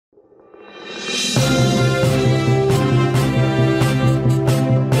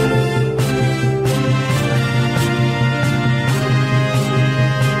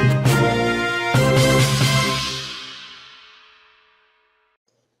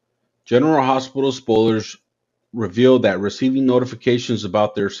General Hospital spoilers reveal that receiving notifications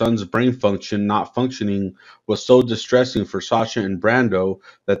about their son's brain function not functioning was so distressing for Sasha and Brando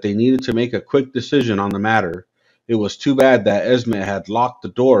that they needed to make a quick decision on the matter. It was too bad that Esme had locked the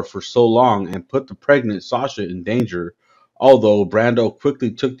door for so long and put the pregnant Sasha in danger, although Brando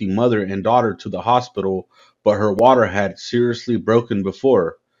quickly took the mother and daughter to the hospital, but her water had seriously broken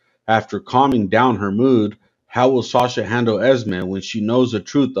before. After calming down her mood, how will Sasha handle Esme when she knows the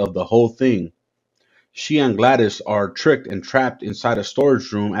truth of the whole thing? She and Gladys are tricked and trapped inside a storage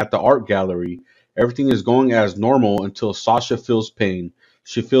room at the art gallery. Everything is going as normal until Sasha feels pain.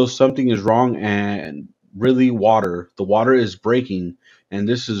 She feels something is wrong and really water. The water is breaking, and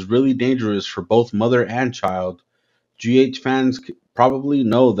this is really dangerous for both mother and child. GH fans probably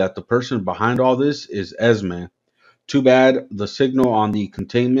know that the person behind all this is Esme. Too bad the signal on the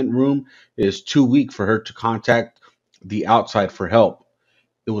containment room is too weak for her to contact the outside for help.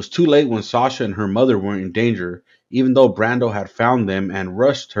 It was too late when Sasha and her mother were in danger, even though Brando had found them and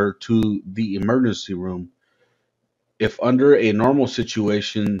rushed her to the emergency room. If under a normal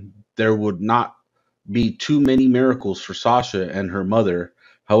situation, there would not be too many miracles for Sasha and her mother.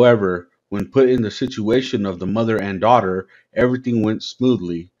 However, when put in the situation of the mother and daughter, everything went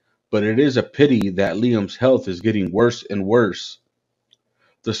smoothly. But it is a pity that Liam's health is getting worse and worse.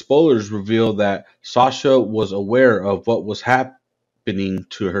 The spoilers reveal that Sasha was aware of what was happening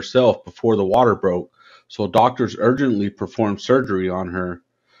to herself before the water broke, so doctors urgently performed surgery on her.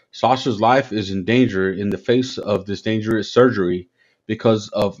 Sasha's life is in danger in the face of this dangerous surgery because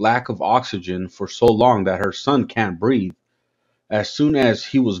of lack of oxygen for so long that her son can't breathe. As soon as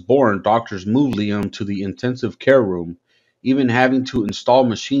he was born, doctors moved Liam to the intensive care room, even having to install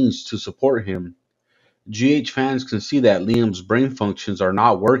machines to support him. GH fans can see that Liam's brain functions are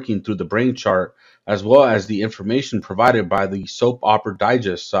not working through the brain chart, as well as the information provided by the soap opera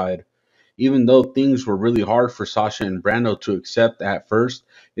digest side. Even though things were really hard for Sasha and Brando to accept at first,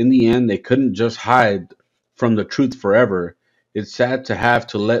 in the end they couldn't just hide from the truth forever. It's sad to have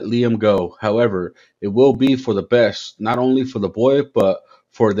to let Liam go. However, it will be for the best, not only for the boy, but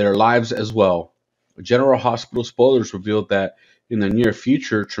for their lives as well. General Hospital spoilers revealed that in the near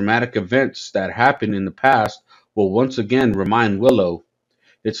future, traumatic events that happened in the past will once again remind Willow.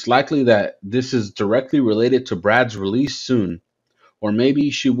 It's likely that this is directly related to Brad's release soon, or maybe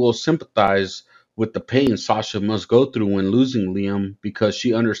she will sympathize with the pain Sasha must go through when losing Liam because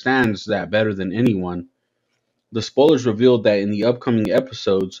she understands that better than anyone. The spoilers revealed that in the upcoming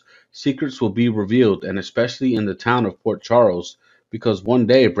episodes, secrets will be revealed, and especially in the town of Port Charles, because one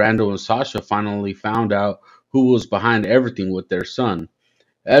day Brando and Sasha finally found out who was behind everything with their son.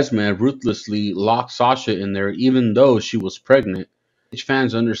 Esme ruthlessly locked Sasha in there even though she was pregnant.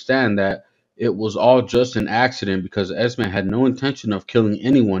 Fans understand that it was all just an accident because Esme had no intention of killing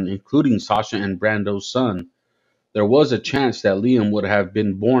anyone, including Sasha and Brando's son. There was a chance that Liam would have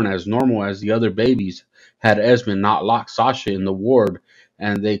been born as normal as the other babies had Esme not locked Sasha in the ward,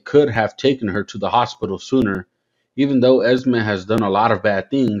 and they could have taken her to the hospital sooner. Even though Esme has done a lot of bad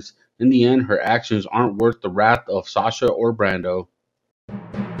things, in the end her actions aren't worth the wrath of Sasha or Brando.